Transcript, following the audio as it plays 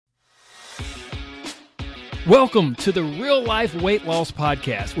Welcome to the Real Life Weight Loss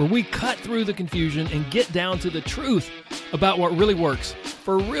Podcast, where we cut through the confusion and get down to the truth about what really works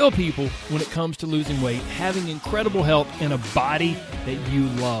for real people when it comes to losing weight, having incredible health, and a body that you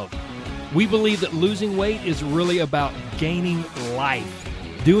love. We believe that losing weight is really about gaining life,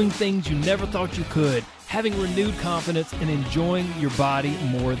 doing things you never thought you could, having renewed confidence, and enjoying your body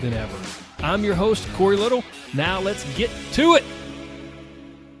more than ever. I'm your host, Corey Little. Now let's get to it.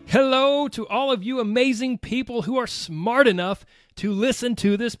 Hello to all of you amazing people who are smart enough to listen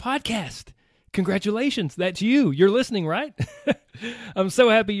to this podcast. Congratulations, that's you. You're listening, right? I'm so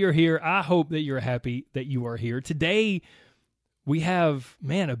happy you're here. I hope that you're happy that you are here. Today, we have,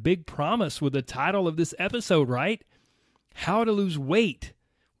 a big promise with the title of this episode, right? How to lose weight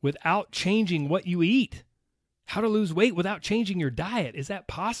without changing what you eat. How to lose weight without changing your diet. Is that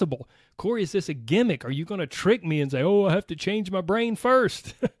possible? Corey, is this a gimmick? Are you going to trick me and say, I have to change my brain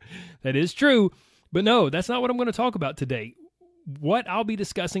first? That is true. But no, that's not what I'm going to talk about today. What I'll be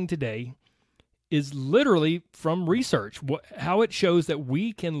discussing today is literally from research, how it shows that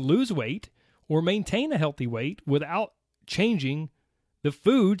we can lose weight or maintain a healthy weight without changing the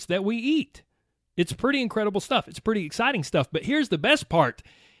foods that we eat. It's pretty incredible stuff. It's pretty exciting stuff. But here's the best part.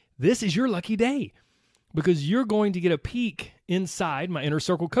 This is your lucky day, because you're going to get a peek inside my Inner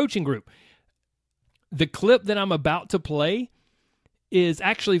Circle coaching group. The clip that I'm about to play is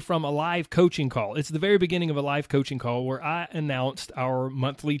actually from a live coaching call. It's the very beginning of a live coaching call where I announced our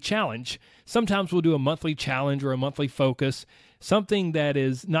monthly challenge. Sometimes we'll do a monthly challenge or a monthly focus, something that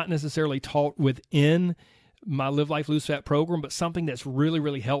is not necessarily taught within my Live Life Lose Fat program, but something that's really,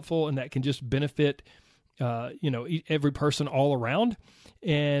 really helpful and that can just benefit every person all around.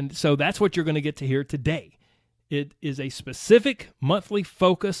 And so that's what you're going to get to hear today. It is a specific monthly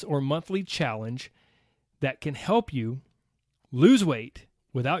focus or monthly challenge that can help you lose weight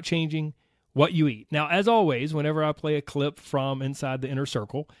without changing what you eat. Now, as always, whenever I play a clip from inside the Inner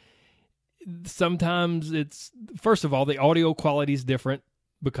Circle, sometimes first of all, the audio quality is different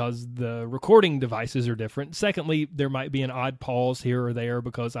because the recording devices are different. Secondly, there might be an odd pause here or there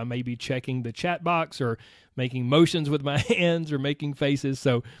because I may be checking the chat box or making motions with my hands or making faces.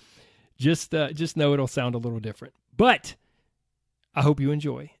 So just know it'll sound a little different. But I hope you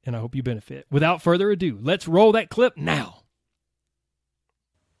enjoy and I hope you benefit. Without further ado, let's roll that clip now.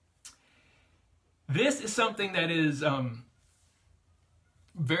 This is something that is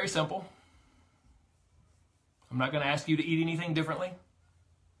very simple. I'm not going to ask you to eat anything differently.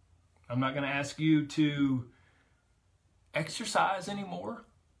 I'm not going to ask you to exercise anymore.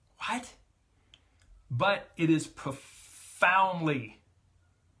 What? But it is profoundly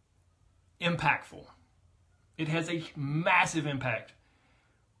impactful. It has a massive impact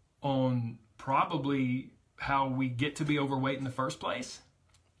on probably how we get to be overweight in the first place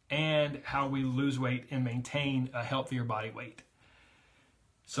and how we lose weight and maintain a healthier body weight.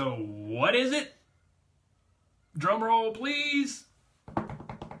 So what is it? Drum roll, please.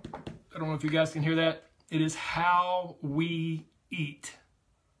 I don't know if you guys can hear that. It is how we eat.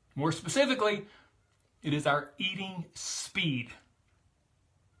 More specifically, it is our eating speed.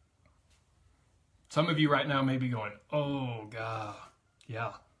 Some of you right now may be going, oh, God,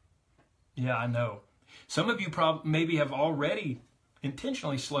 yeah, I know. Some of you maybe have already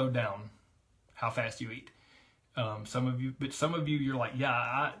intentionally slowed down how fast you eat. Some of you, you're like,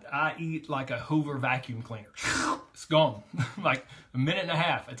 I eat like a Hoover vacuum cleaner. It's gone. Like a minute and a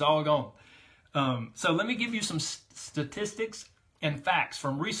half. It's all gone. So let me give you some statistics and facts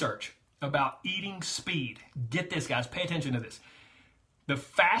from research about eating speed. Get this, guys. Pay attention to this. The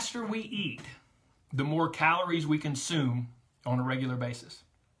faster we eat, the more calories we consume on a regular basis.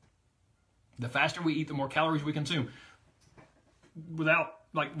 The faster we eat, the more calories we consume. We're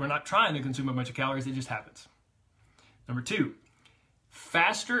not trying to consume a bunch of calories. It just happens. Number two,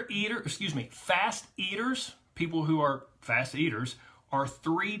 fast eaters, people who are fast eaters, are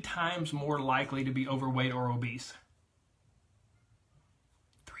 3 times more likely to be overweight or obese.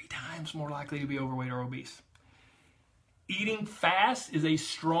 3 times more likely to be overweight or obese. Eating fast is a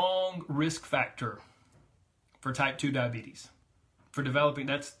strong risk factor for type 2 diabetes.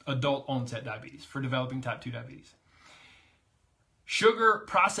 That's adult onset diabetes, for developing type 2 diabetes. Sugar,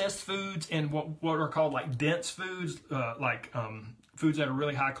 processed foods, and what are called like dense foods, foods that are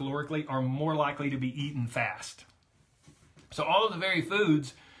really high calorically, are more likely to be eaten fast. So all of the very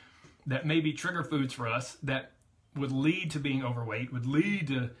foods that may be trigger foods for us that would lead to being overweight, would lead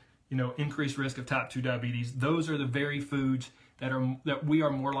to increased risk of type 2 diabetes, those are the very foods that we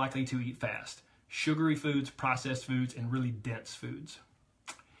are more likely to eat fast. Sugary foods, processed foods, and really dense foods.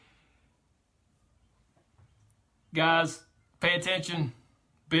 Guys, pay attention.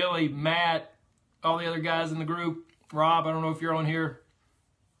 Billy, Matt, all the other guys in the group. Rob, I don't know if you're on here.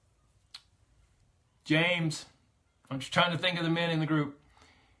 James, I'm just trying to think of the men in the group.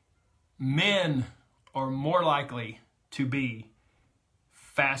 Men are more likely to be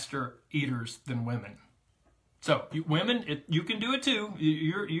faster eaters than women. So women, you can do it too.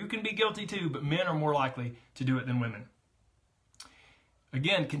 You can be guilty too, but men are more likely to do it than women.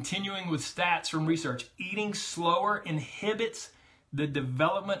 Again, continuing with stats from research, eating slower inhibits the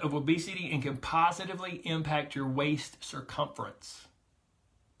development of obesity and can positively impact your waist circumference.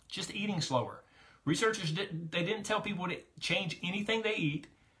 Just eating slower. Researchers didn't tell people to change anything they eat.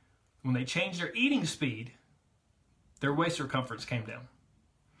 When they changed their eating speed, their waist circumference came down.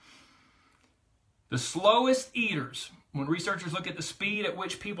 The slowest eaters, when researchers look at the speed at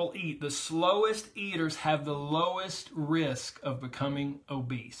which people eat, the slowest eaters have the lowest risk of becoming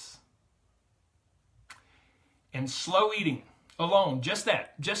obese. And slow eating alone, just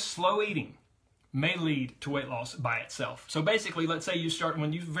slow eating, may lead to weight loss by itself. So basically, let's say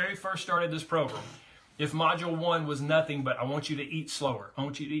when you very first started this program, if module 1 was nothing but I want you to eat slower. I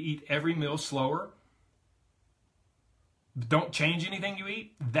want you to eat every meal slower. Don't change anything you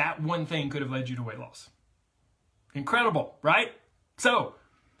eat. That one thing could have led you to weight loss. Incredible, right? So,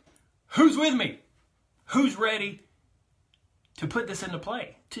 who's with me? Who's ready to put this into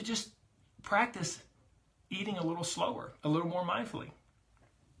play? To just practice eating a little slower, a little more mindfully.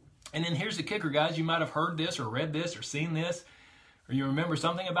 And then here's the kicker, guys. You might have heard this or read this or seen this, or you remember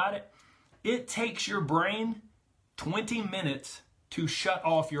something about it. It takes your brain 20 minutes to shut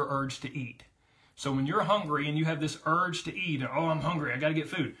off your urge to eat. So when you're hungry and you have this urge to eat, and, oh, I'm hungry, I got to get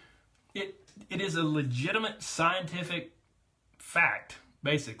food. It is a legitimate scientific fact,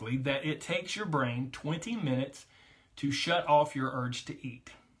 basically, that it takes your brain 20 minutes to shut off your urge to eat.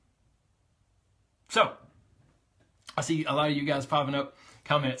 So, I see a lot of you guys popping up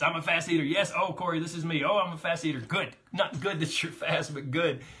comments. I'm a fast eater. Yes. Oh, Corey, this is me. Oh, I'm a fast eater. Good. Not good that you're fast, but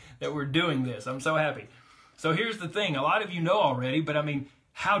good that we're doing this. I'm so happy. So here's the thing. A lot of you know already, but I mean,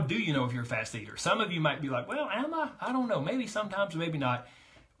 how do you know if you're a fast eater? Some of you might be like, well, am I? I don't know. Maybe sometimes, maybe not.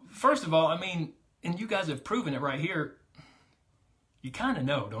 First of all, I mean, and you guys have proven it right here, you kind of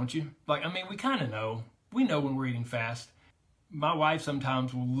know, don't you? Like, I mean, we kind of know. We know when we're eating fast. My wife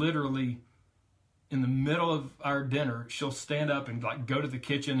sometimes will literally, in the middle of our dinner, she'll stand up and like go to the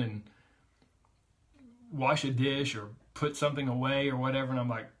kitchen and wash a dish or put something away or whatever. And I'm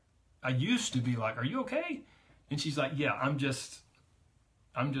like, I used to be like, are you okay? And she's like, yeah, I'm just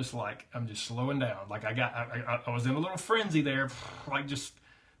slowing down. Like I was in a little frenzy there, like just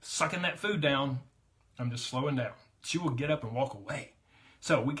sucking that food down. I'm just slowing down. She will get up and walk away.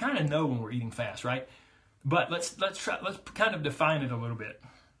 So we kind of know when we're eating fast, right? But let's kind of define it a little bit.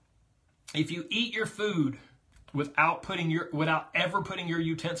 If you eat your food without ever putting your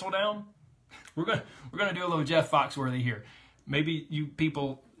utensil down, we're gonna do a little Jeff Foxworthy here. Maybe you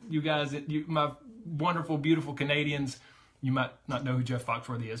people, you guys, my wonderful, beautiful Canadians, you might not know who Jeff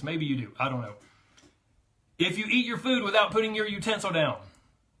Foxworthy is. Maybe you do. I don't know. If you eat your food without putting your utensil down,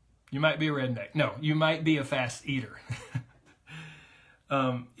 you might be a redneck. No, you might be a fast eater.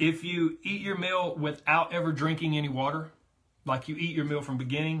 If you eat your meal without ever drinking any water, like you eat your meal from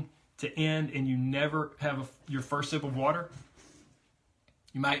beginning to end and you never have your first sip of water,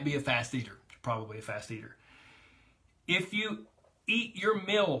 you might be a fast eater. You're probably a fast eater. If you eat your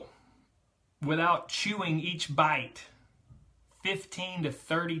meal without chewing each bite 15 to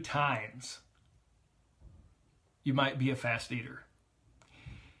 30 times, you might be a fast eater.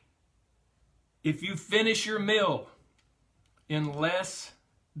 If you finish your meal in less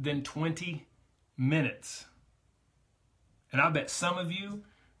than 20 minutes, and I bet some of you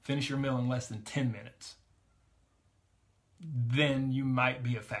finish your meal in less than 10 minutes, then you might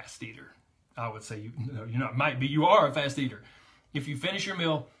be a fast eater. I would say you are a fast eater. If you finish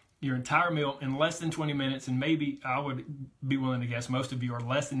your entire meal in less than 20 minutes, and maybe I would be willing to guess most of you are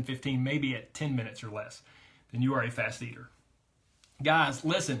less than 15, maybe at 10 minutes or less, then you are a fast eater. Guys,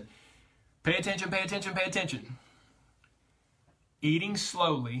 listen, pay attention, pay attention, pay attention. Eating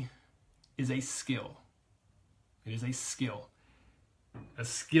slowly is a skill. It is a skill. A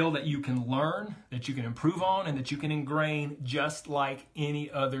skill that you can learn, that you can improve on, and that you can ingrain just like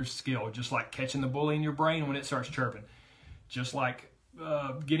any other skill. Just like catching the bully in your brain when it starts chirping. Just like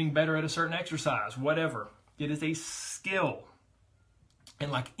getting better at a certain exercise, whatever. It is a skill.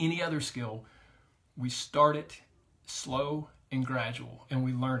 And like any other skill, we start it slow and gradual, and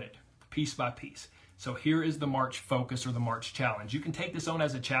we learn it piece by piece. So here is the March focus or the March challenge. You can take this on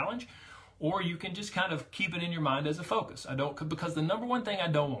as a challenge, or you can just kind of keep it in your mind as a focus. Because the number one thing I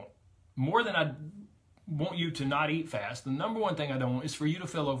don't want, more than I want you to not eat fast, the number one thing I don't want is for you to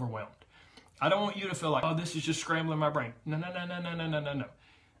feel overwhelmed. I don't want you to feel like, oh, this is just scrambling my brain. No.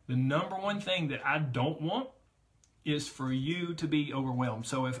 The number one thing that I don't want is for you to be overwhelmed.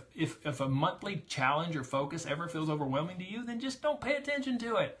 So if a monthly challenge or focus ever feels overwhelming to you, then just don't pay attention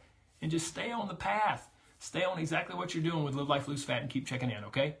to it and just stay on the path. Stay on exactly what you're doing with Live Life, Lose Fat and keep checking in,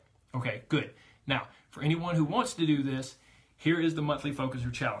 okay? Okay, good. Now, for anyone who wants to do this, here is the monthly focus or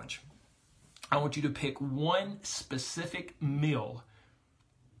challenge. I want you to pick one specific meal,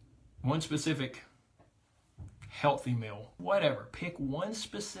 one specific healthy meal, whatever. Pick one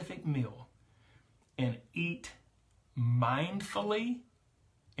specific meal and eat mindfully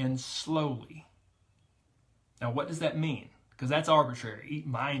and slowly. Now, what does that mean? Because that's arbitrary.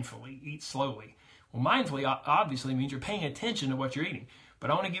 Eat mindfully, eat slowly. Well, mindfully obviously means you're paying attention to what you're eating. But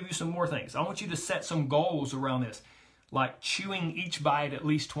I want to give you some more things. I want you to set some goals around this, like chewing each bite at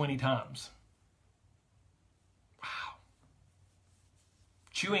least 20 times. Wow.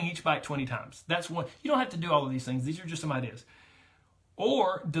 Chewing each bite 20 times. That's one. You don't have to do all of these things. These are just some ideas.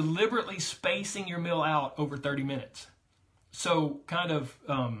 Or deliberately spacing your meal out over 30 minutes. So kind of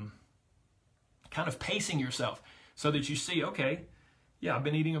pacing yourself so that you see, okay, yeah, I've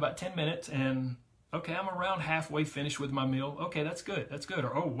been eating about 10 minutes and okay, I'm around halfway finished with my meal. Okay, that's good. That's good.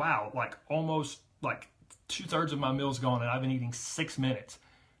 Or, oh, wow, like almost like 2/3 of my meal's gone and I've been eating 6 minutes.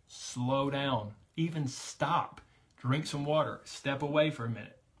 Slow down. Even stop. Drink some water. Step away for a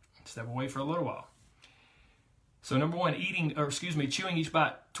minute. Step away for a little while. So number one, chewing each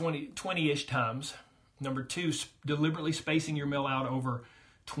bite 20-ish times. Number two, deliberately spacing your meal out over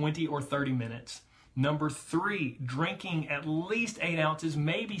 20 or 30 minutes. Number three, drinking at least 8 ounces,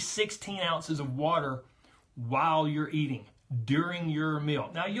 maybe 16 ounces of water while you're eating, during your meal.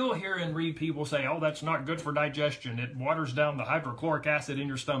 Now, you'll hear and read people say, oh, that's not good for digestion. It waters down the hydrochloric acid in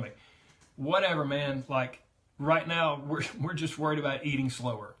your stomach. Whatever, man. Like, right now, we're just worried about eating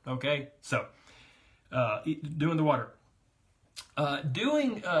slower, okay? So, doing the water.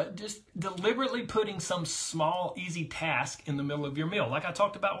 Just deliberately putting some small, easy task in the middle of your meal, like I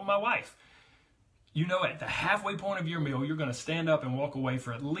talked about with my wife. You know, at the halfway point of your meal, you're going to stand up and walk away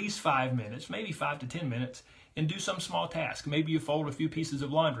for at least 5 minutes, maybe 5 to 10 minutes, and do some small task. Maybe you fold a few pieces of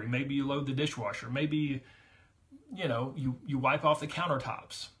laundry. Maybe you load the dishwasher. Maybe, you wipe off the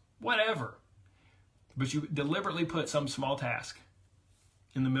countertops. Whatever. But you deliberately put some small task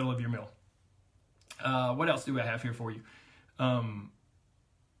in the middle of your meal. What else do I have here for you?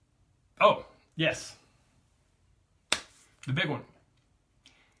 Oh, yes. The big one.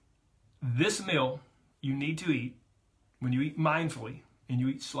 This meal you need to eat, when you eat mindfully and you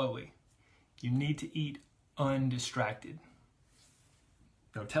eat slowly, you need to eat undistracted.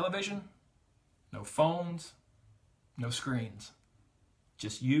 No television, no phones, no screens.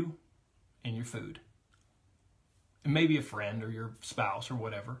 Just you and your food. And maybe a friend or your spouse or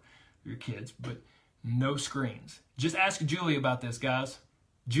whatever, your kids, but no screens. Just ask Julie about this, guys.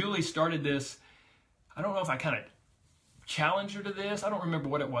 Julie started this, I don't know if I kind of challenged her to this. I don't remember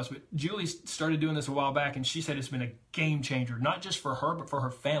what it was, but Julie started doing this a while back, and she said it's been a game changer, not just for her, but for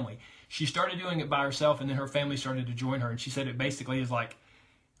her family. She started doing it by herself, and then her family started to join her, and she said it basically is like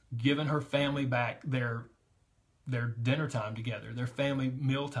giving her family back their dinner time together, their family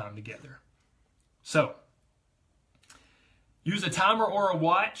meal time together. So, use a timer or a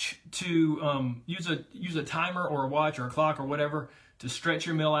watch to use a timer or a watch or a clock or whatever to stretch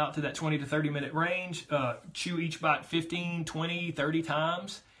your meal out to that 20 to 30 minute range. Chew each bite 15, 20, 30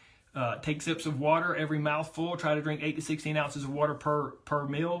 times. Take sips of water every mouthful. Try to drink 8 to 16 ounces of water per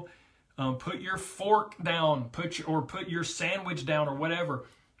meal. Put your fork down, put your sandwich down or whatever.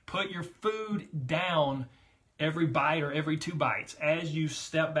 Put your food down every bite or every 2 bites as you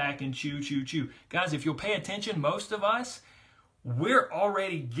step back and chew. Guys, if you'll pay attention, most of us, we're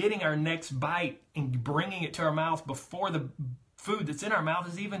already getting our next bite and bringing it to our mouth before the food that's in our mouth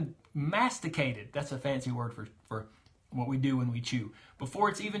is even masticated. That's a fancy word for what we do when we chew. Before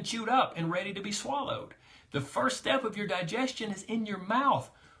it's even chewed up and ready to be swallowed. The first step of your digestion is in your mouth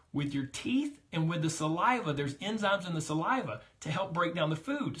with your teeth and with the saliva. There's enzymes in the saliva to help break down the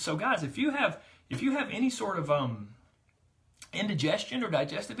food. So guys, if you have any sort of indigestion or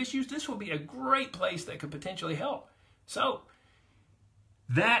digestive issues, this will be a great place that could potentially help. So,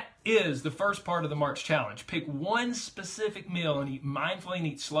 that is the first part of the March challenge. Pick one specific meal and eat mindfully and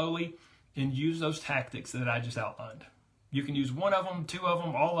eat slowly and use those tactics that I just outlined. You can use one of them, 2 of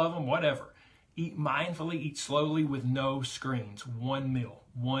them, all of them, whatever. Eat mindfully, eat slowly with no screens. One meal,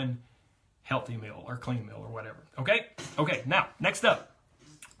 one healthy meal or clean meal or whatever. Okay? Okay, now, next up,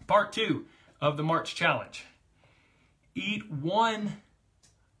 part 2 of the March challenge. Eat one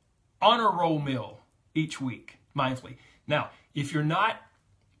honor roll meal each week, mindfully. Now, if you're not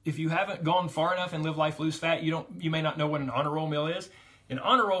if you haven't gone far enough in Live Life, Lose Fat, you may not know what an honor roll meal is. An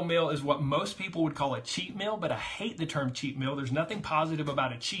honor roll meal is what most people would call a cheat meal, but I hate the term cheat meal. There's nothing positive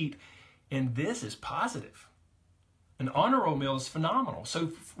about a cheat, and this is positive. An honor roll meal is phenomenal.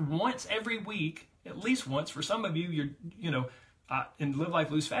 So once every week, at least once, for some of you, in Live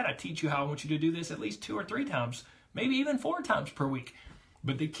Life, Lose Fat, I teach you how I want you to do this at least 2 or 3 times, maybe even 4 times per week.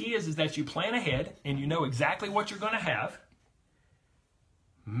 But the key is that you plan ahead and you know exactly what you're going to have.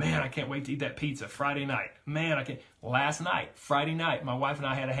 Man, I can't wait to eat that pizza Friday night. Man, I can't. Last night, Friday night, my wife and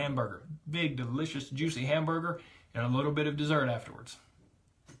I had a hamburger. Big, delicious, juicy hamburger and a little bit of dessert afterwards.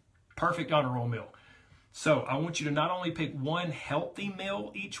 Perfect honor roll meal. So I want you to not only pick one healthy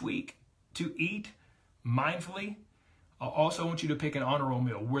meal each week to eat mindfully, I also want you to pick an honor roll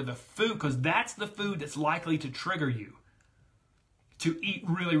meal where the food, because that's the food that's likely to trigger you to eat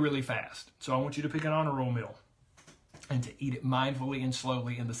really, really fast. So I want you to pick an honor roll meal and to eat it mindfully and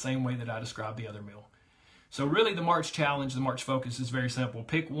slowly in the same way that I described the other meal. So really the March challenge, the March focus is very simple.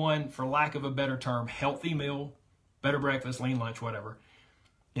 Pick one, for lack of a better term, healthy meal, better breakfast, lean lunch, whatever,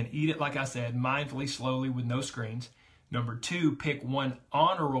 and eat it, like I said, mindfully, slowly, with no screens. Number 2, pick one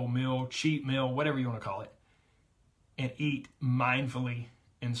honor roll meal, cheat meal, whatever you want to call it, and eat mindfully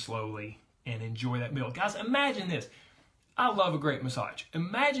and slowly and enjoy that meal. Guys, imagine this. I love a great massage.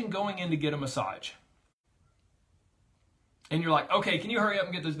 Imagine going in to get a massage. And you're like, okay, can you hurry up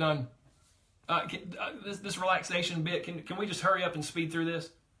and get this done? This relaxation bit, can we just hurry up and speed through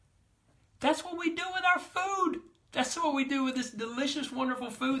this? That's what we do with our food. That's what we do with this delicious, wonderful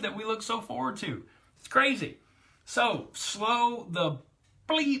food that we look so forward to. It's crazy. So slow the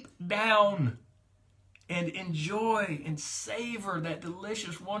bleep down and enjoy and savor that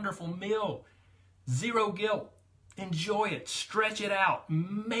delicious, wonderful meal. Zero guilt. Enjoy it. Stretch it out.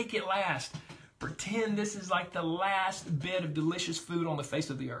 Make it last. Pretend this is like the last bit of delicious food on the face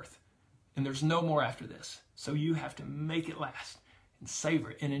of the earth. And there's no more after this. So you have to make it last and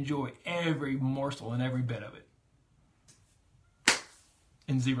savor it and enjoy every morsel and every bit of it.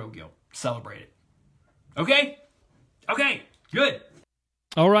 And zero guilt. Celebrate it. Okay? Okay, good.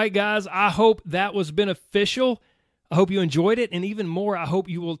 All right, guys, I hope that was beneficial. I hope you enjoyed it. And even more, I hope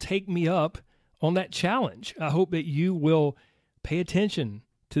you will take me up on that challenge. I hope that you will pay attention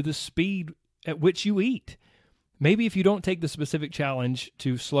to the speed at which you eat. Maybe if you don't take the specific challenge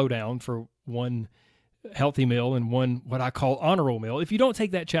to slow down for one healthy meal and one what I call honor roll meal, if you don't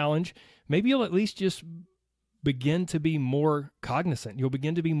take that challenge, maybe you'll at least just begin to be more cognizant. You'll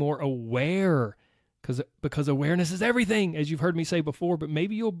begin to be more aware, because awareness is everything, as you've heard me say before, but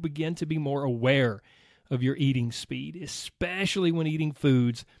maybe you'll begin to be more aware of your eating speed, especially when eating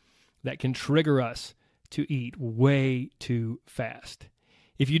foods that can trigger us to eat way too fast.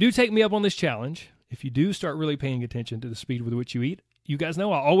 If you do take me up on this challenge, if you do start really paying attention to the speed with which you eat, you guys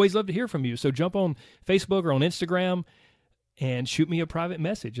know I always love to hear from you. So jump on Facebook or on Instagram and shoot me a private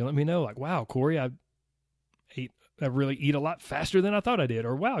message and let me know, like, wow, Corey, I really eat a lot faster than I thought I did.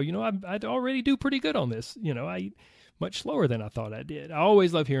 Or, wow, I already do pretty good on this. I eat much slower than I thought I did. I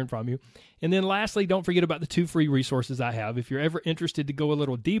always love hearing from you. And then lastly, don't forget about the 2 free resources I have. If you're ever interested to go a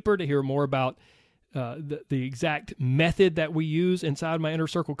little deeper, to hear more about the exact method that we use inside my Inner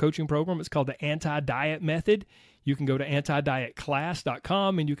Circle coaching program, it's called the Anti-Diet Method. You can go to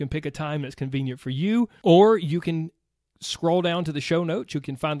antidietclass.com and you can pick a time that's convenient for you, or you can scroll down to the show notes. You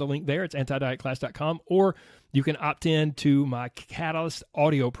can find the link there. It's antidietclass.com, or you can opt in to my Catalyst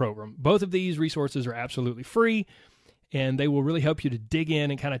audio program. Both of these resources are absolutely free, and they will really help you to dig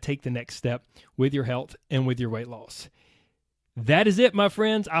in and kind of take the next step with your health and with your weight loss. That is it, my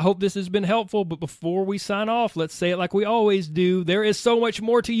friends. I hope this has been helpful, but before we sign off, let's say it like we always do. There is so much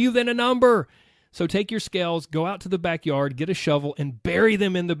more to you than a number. So take your scales, go out to the backyard, get a shovel, and bury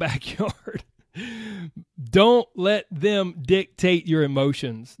them in the backyard. Don't let them dictate your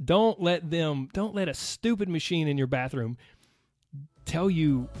emotions. Don't let a stupid machine in your bathroom tell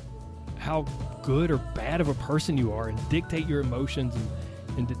you how good or bad of a person you are and dictate your emotions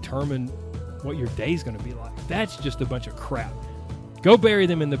and determine what your day's going to be like. That's just a bunch of crap. Go bury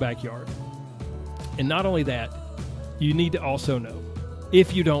them in the backyard. And not only that, you need to also know,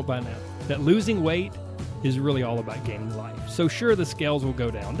 if you don't by now, that losing weight is really all about gaining life. So sure, the scales will go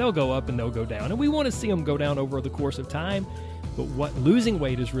down. They'll go up and they'll go down. And we want to see them go down over the course of time. But what losing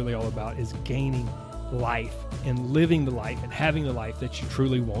weight is really all about is gaining life and living the life and having the life that you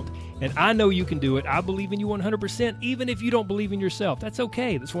truly want. And I know you can do it. I believe in you 100%, even if you don't believe in yourself. That's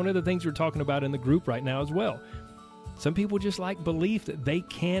okay. That's one of the things we're talking about in the group right now as well. Some people just like belief that they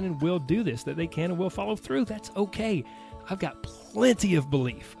can and will do this, that they can and will follow through. That's okay. I've got plenty of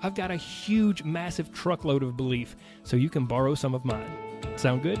belief. I've got a huge, massive truckload of belief, so you can borrow some of mine.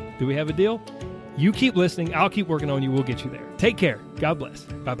 Sound good? Do we have a deal? You keep listening. I'll keep working on you. We'll get you there. Take care. God bless.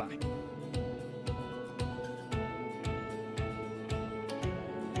 Bye-bye.